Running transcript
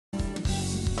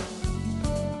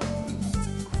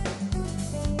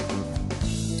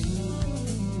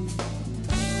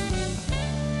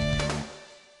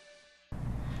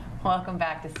Welcome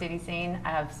back to City Scene.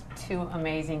 I have two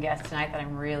amazing guests tonight that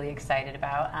I'm really excited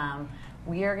about.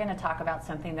 We are going to talk about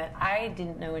something that I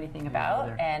didn't know anything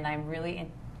about, and I'm really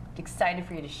excited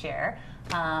for you to share.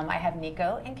 I have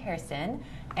Nico and Kirsten,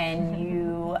 and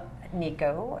you,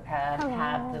 Nico,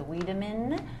 have the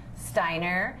Wiedemann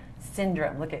Steiner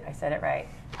syndrome. Look at, I said it right.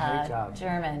 Great job.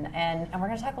 German, and we're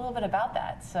going to talk a little bit about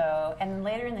that. So, and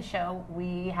later in the show,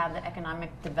 we have the Economic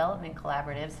Development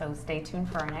Collaborative, so stay tuned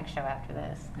for our next show after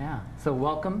this. Yeah, so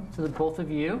welcome to the both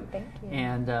of you. Thank you.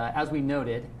 And as we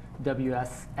noted,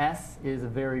 WSS is a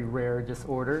very rare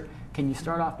disorder. Can you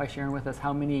start off by sharing with us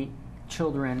how many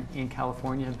children in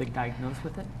California have been diagnosed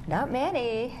with it? Not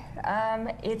many.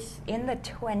 It's in the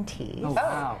 20s. Oh,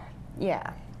 wow.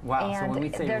 Yeah. Wow, and so when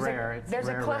we say rare, it's there's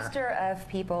rare, a cluster of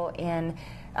people in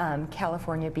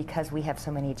California because we have so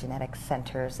many genetic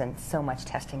centers and so much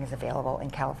testing is available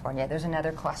in California. There's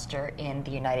another cluster in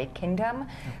the United Kingdom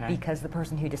because the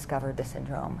person who discovered the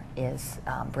syndrome is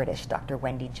British, Dr.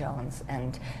 Wendy Jones,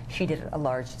 and she did a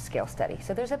large-scale study.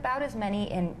 So there's about as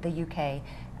many in the UK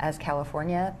as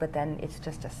California, but then it's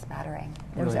just a smattering.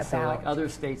 There's Really? So about, like other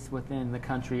states within the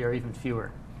country are even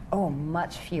fewer? Oh,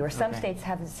 much fewer. Some states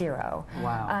have 0.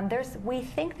 Wow. We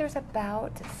think there's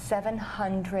about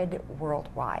 700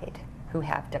 worldwide who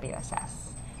have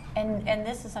WSS. And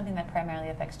this is something that primarily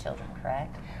affects children,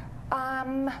 correct?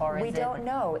 We don't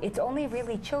know. It's only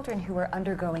really children who are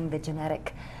undergoing the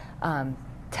genetic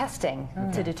testing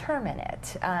to determine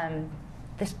it.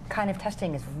 This kind of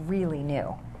testing is really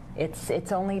new.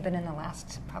 It's only been in the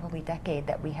last probably decade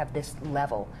that we have this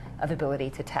level of ability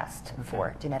to test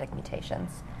for genetic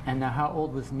mutations. And now how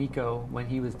old was Nico when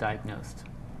he was diagnosed?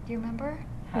 Do you remember?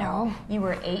 No. You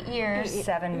were 8 years,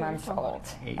 7 months old.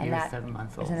 8 and years, 7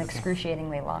 months old. Is an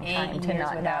excruciatingly long time 8 to years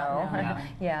not without know. knowing.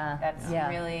 Yeah. That's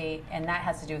really, and that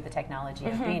has to do with the technology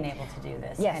of being able to do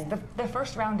this. Yes, And the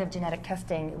first round of genetic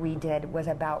testing we did was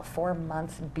about 4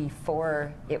 months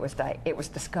before it was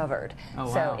discovered. Oh,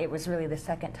 wow. So it was really the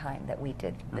second time that we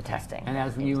did the testing. And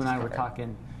as it you was and I were discovered.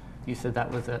 talking, you said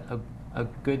that was a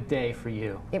good day for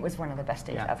you. It was one of the best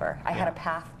days ever. I had a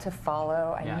path to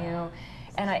follow. I knew,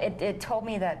 and it told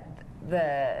me that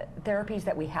the therapies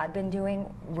that we had been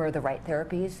doing were the right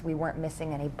therapies. We weren't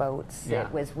missing any boats. Yeah.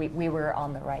 It was we were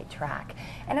on the right track,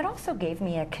 and it also gave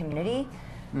me a community.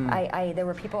 There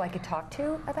were people I could talk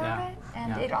to about it,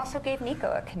 and it also gave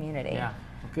Nico a community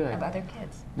of other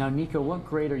kids. Now, Nico, what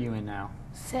grade are you in now?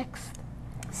 6th.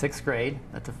 6th grade.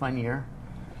 That's a fun year.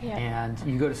 Yeah. And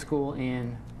you go to school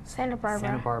in Santa Barbara.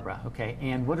 Santa Barbara. Okay.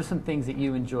 And what are some things that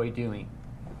you enjoy doing?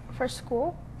 For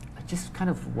school? Just kind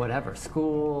of whatever.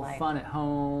 School, fun at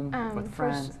home, with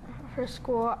friends. For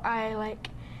school, I like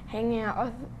hanging out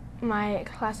with my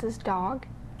class's dog.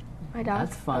 My dog.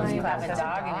 That's fun. you have a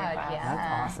dog in your class.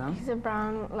 That's awesome. He's a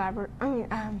brown Labrador.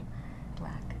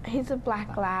 Black. He's a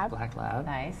black lab. Black lab.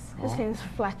 Nice. His name's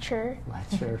Fletcher.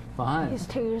 Fletcher. Fun. He's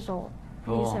 2 years old.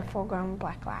 Cool. He's a full-grown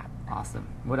black lab. Awesome.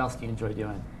 What else do you enjoy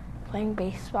doing? Playing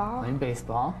baseball Playing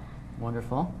baseball.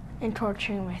 Wonderful. and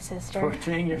torturing my sister.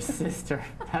 Torturing your sister.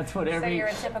 That's what every you're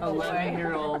a typical boy.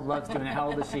 11-year-old loves doing. How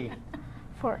old is she?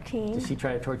 14. Does she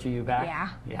try to torture you back? Yeah.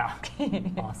 Yeah.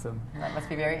 Awesome. That must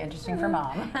be very interesting for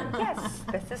mom. Yes,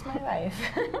 this is my life.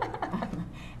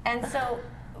 And so,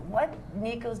 what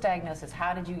Nico's diagnosis?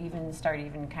 How did you even start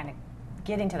kind of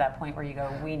getting to that point where you go,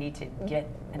 we need to get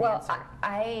an answer?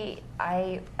 I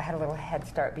had a little head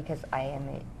start because I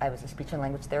was a speech and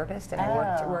language therapist, and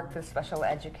I worked with special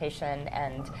education,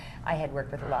 and I had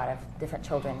worked with a lot of different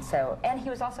children. So, and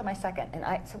he was also my second, and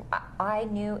I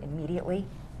knew immediately,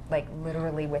 like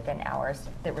literally within hours,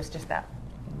 there was just that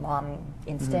mom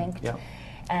instinct. Yep.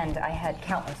 And I had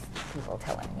countless people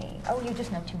telling me, "Oh, you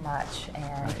just know too much,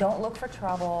 and don't look for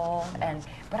trouble."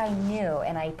 But I knew,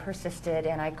 and I persisted,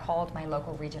 and I called my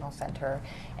local regional center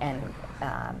and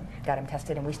got him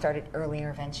tested, and we started early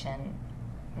intervention,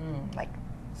 like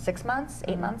 6 months,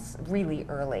 8 months, really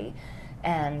early.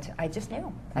 And I just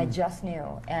knew. I just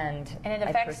knew, and it I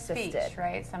affects persisted. speech,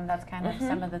 right? That's kind of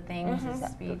some of the things is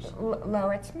speech.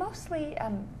 Lower. It's mostly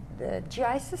the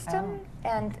GI system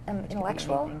and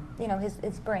intellectual. You know,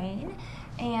 his brain,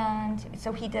 and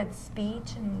so he did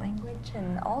speech and language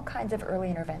and all kinds of early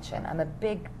intervention. I'm a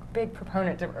big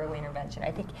proponent of early intervention.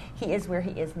 I think he is where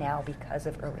he is now because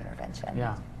of early intervention.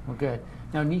 Yeah. Well, good.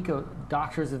 Now, Nico,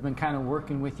 doctors have been kind of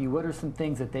working with you. What are some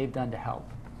things that they've done to help?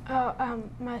 Oh,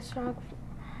 my stomach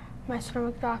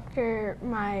doctor,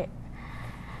 my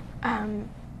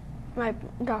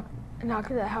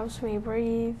doctor that helps me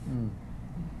breathe.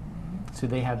 So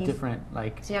they have different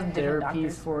So you have different therapies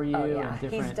doctors? for you. Oh, yeah. And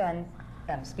different He's done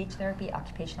speech therapy,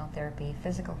 occupational therapy,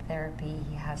 physical therapy.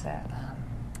 He has a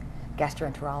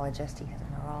gastroenterologist, he has a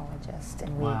neurologist,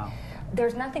 and Wow.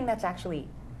 there's nothing that's actually,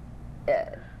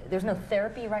 there's no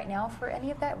therapy right now for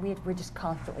any of that. We're just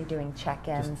constantly doing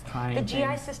check-ins. Just trying The GI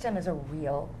things. system is a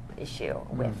real issue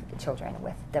with children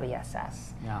with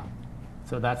WSS. Yeah.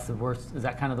 So that's the worst. Is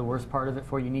that kind of the worst part of it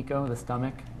for you, Nico? The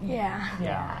stomach? Yeah.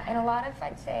 Yeah, and a lot of,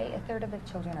 I'd say, a third of the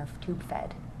children are tube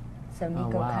fed. So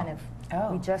Nico wow. kind of,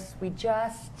 Oh. we just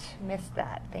missed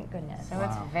that, thank goodness. So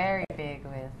it's very big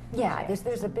with. Yeah, GI.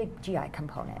 there's a big GI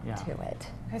component Yeah. to it.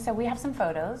 Okay, so we have some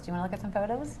photos. Do you want to look at some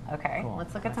photos? Okay, Cool.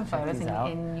 let's look at some Let's check photos these and,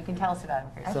 out. and you can tell us about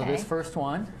them first. So Okay. this first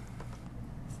one.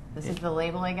 This is the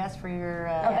label, I guess, for your.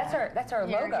 Oh, that's our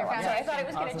Your- logo. your I'm sorry, I thought it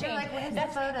was going Awesome. to change. Like, what is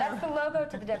that's, the photo? that's the logo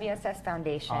to the WSS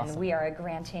Foundation. Awesome. We are a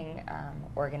granting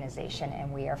organization,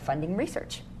 and we are funding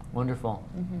research. Wonderful.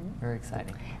 Very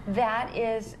exciting. That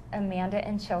is Amanda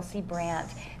and Chelsea Brandt.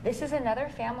 This is another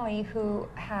family who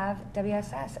have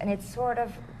WSS, and it's sort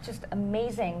of just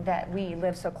amazing that we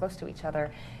live so close to each other.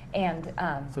 And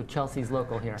So Chelsea's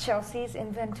local here. Chelsea's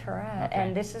in Ventura, Okay.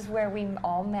 and this is where we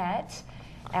all met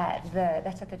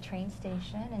that's at the train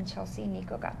station. And Chelsea and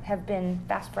Nico have been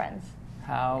fast friends.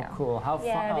 How Yeah. cool. How fun.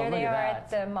 Yeah, Oh, there look they at are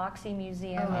that. at the Moxie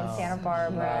Museum Oh, in Santa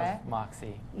Barbara. love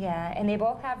Moxie. Yeah, and they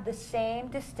both have the same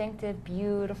distinctive,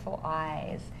 beautiful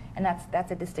eyes, and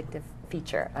that's a distinctive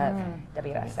feature of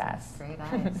WSS. Great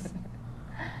eyes.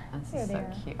 This Here is they so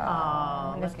are. cute. Oh,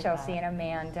 look Miss at Chelsea that. and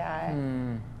Amanda.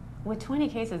 Hmm. With 20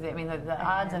 cases, I mean, the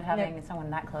odds of know. having someone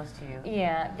that close to you.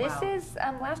 Yeah, this Wow. is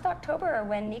last October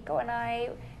when Nico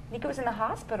was in the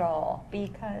hospital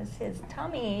because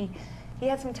he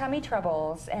had some tummy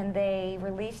troubles, and they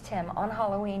released him on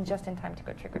Halloween just in time to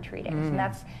go trick-or-treating.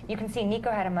 And you can see Nico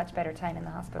had a much better time in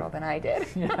the hospital than I did.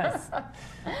 Yes.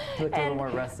 Looked a little And more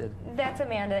rested. That's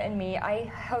Amanda and me.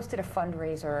 I hosted a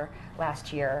fundraiser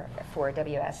last year for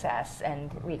WSS,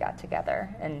 and we got together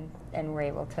and were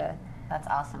able to That's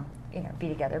awesome. be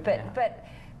together. But Yeah. but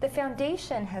the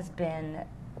foundation has been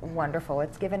wonderful.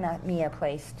 It's given me a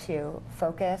place to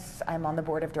focus. I'm on the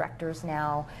board of directors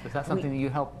now. Was that something that you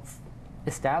helped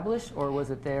establish, or was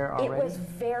it there already? It was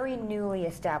very newly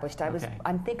established. Okay.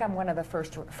 I think I'm one of the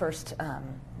first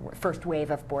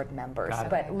wave of board members. Got it.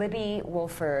 But Libby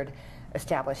Wolford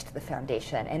established the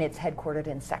foundation, and it's headquartered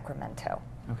in Sacramento.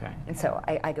 Okay. And so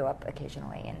I go up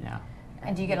occasionally. Yeah.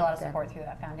 And do you get a lot of meet them. support through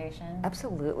that foundation?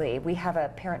 Absolutely. We have a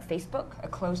parent Facebook, a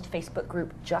closed Facebook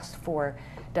group just for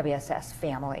WSS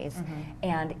families,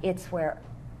 and it's where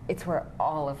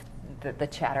all of the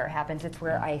chatter happens. It's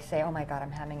where I say, "Oh my God,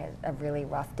 I'm having a really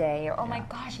rough day," or "Oh my Yeah.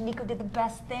 gosh, Nico did the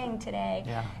best thing today."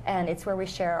 Yeah. And it's where we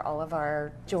share all of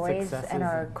our joys Successes and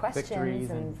our and questions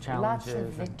victories and lots of challenges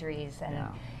and- victories and Yeah.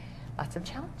 lots of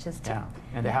challenges too. Yeah.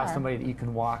 And to have Yeah. somebody that you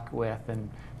can walk with and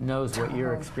knows what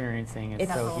you're experiencing is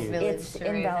It's so whole huge. village It's to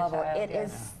raise a invaluable. child, It yeah.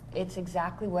 is. It's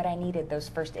exactly what I needed those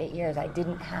first 8 years. I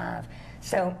didn't have.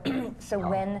 So, so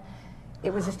when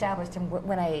it was established and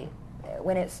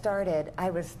when it started, I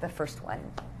was the first one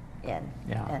in.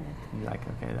 Yeah. And You're like,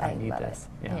 okay, I need love this.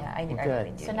 it. Yeah. I, Well, I good.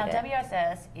 really do. So now need it.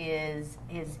 WSS is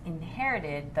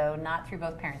inherited, though not through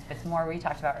both parents, but it's more we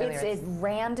talked about earlier. It's a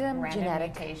random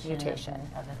genetic mutation mutation.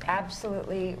 of the thing.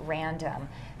 Absolutely random.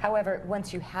 However,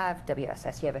 once you have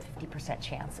WSS, you have a 50%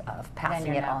 chance of passing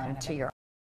you're it now on kind of to your.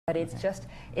 But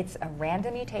it's a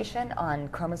random mutation on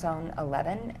chromosome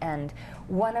 11, and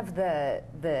one of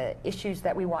the issues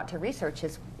that we want to research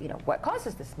is, what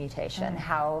causes this mutation?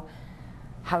 How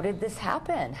did this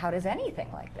happen? How does anything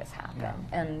like this happen? Yeah.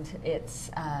 And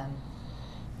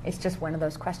it's just one of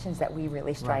those questions that we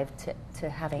really strive to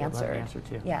have Yeah, love answered. an answer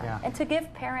to. Yeah. Yeah. And to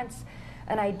give parents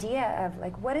an idea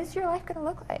of what is your life going to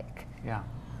look like? Yeah.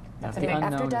 That's The a big-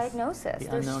 unknown After is- diagnosis, The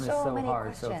there's unknown is so so many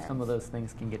hard, so if some questions. of those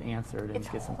things can get answered and It's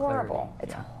get some horrible. clarity.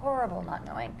 It's yeah. horrible not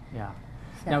knowing. Yeah.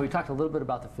 So- Now, we talked a little bit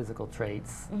about the physical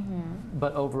traits,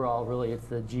 but overall, really, it's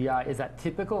the GI. Is that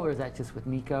typical, or is that just with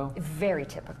Nico? Very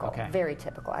typical. Okay. Very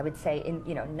typical. I would say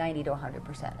 90 to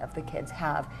 100% of the kids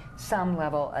have some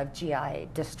level of GI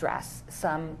distress.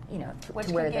 Some, Which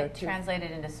to where could they're get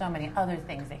translated into so many other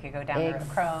things that could go down the road of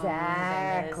Crohn's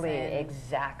Exactly. and this and-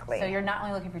 Exactly. So you're not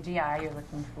only looking for GI, you're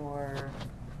looking for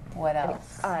what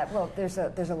else? Well, there's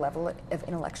a level of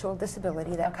intellectual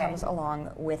disability that Okay. comes along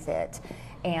with it,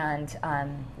 and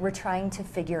we're trying to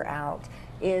figure out,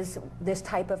 is this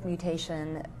type of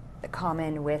mutation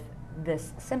common with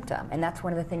this symptom? And that's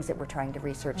one of the things that we're trying to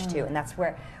research too, and that's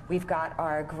where we've got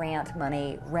our grant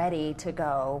money ready to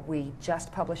go. We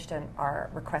just published our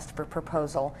request for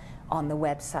proposal on the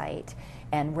website,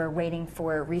 and we're waiting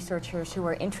for researchers who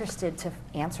are interested to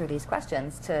answer these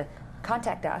questions to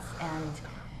contact us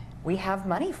we have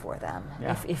money for them.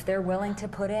 Yeah. If they're willing to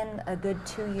put in a good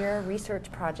 2-year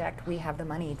research project, we have the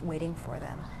money waiting for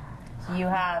them. So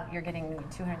you're getting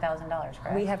 $200,000,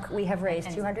 correct? We have raised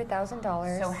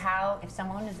 $200,000. So how, if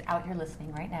someone is out here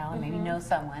listening right now and maybe knows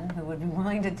someone who would be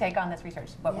willing to take on this research,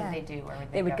 what would they do? Where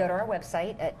would they would go to our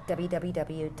website at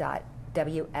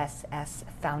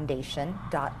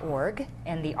www.wssfoundation.org,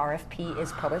 and the RFP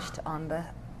is published on the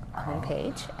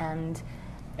homepage, and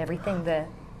everything, the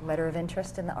letter of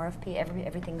interest in the RFP,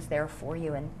 everything's there for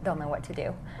you, and they'll know what to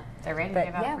do. They're ready to But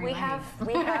give out yeah, free we money.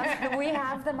 we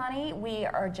have the money. We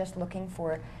are just looking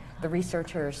for the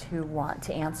researchers who want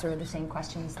to answer the same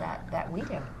questions that we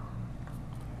do.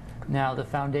 Now, the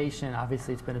foundation,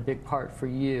 obviously, it's been a big part for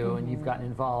you, and you've gotten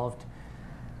involved.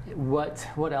 What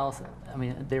else? I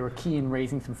mean, they were key in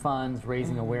raising some funds,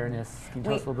 raising awareness. Can you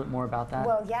tell us a little bit more about that?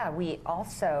 Well, yeah, we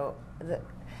also,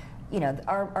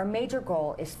 our major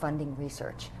goal is funding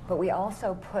research, but we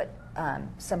also put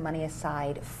some money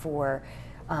aside for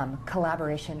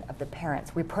collaboration of the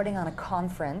parents. We're putting on a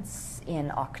conference in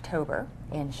October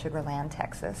in Sugar Land,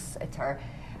 Texas. It's our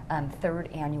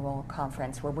 3rd annual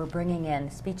conference where we're bringing in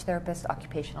speech therapists,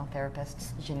 occupational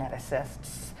therapists,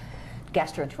 geneticists,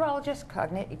 gastroenterologists,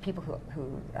 people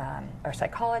who are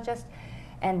psychologists,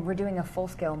 and we're doing a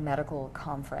full-scale medical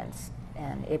conference,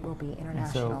 and it will be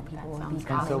international. People will be coming.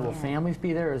 And so will families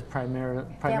be there, or is primarily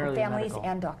families medical?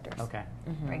 and doctors. Okay.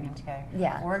 Bring them together.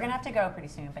 Yeah. Well, we're going to have to go pretty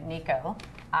soon, but Nico,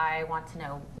 I want to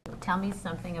know, tell me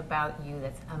something about you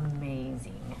that's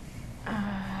amazing.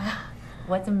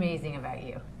 What's amazing about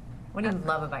you? What do you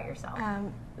love about yourself?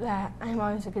 That I'm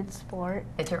always a good sport.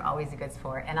 That you're always a good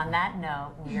sport. And on that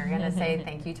note, we are going to say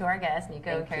thank you to our guest,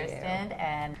 Nico Thank you. Kirsten,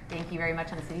 and thank you very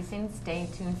much on the City Scene. Stay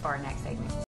tuned for our next segment.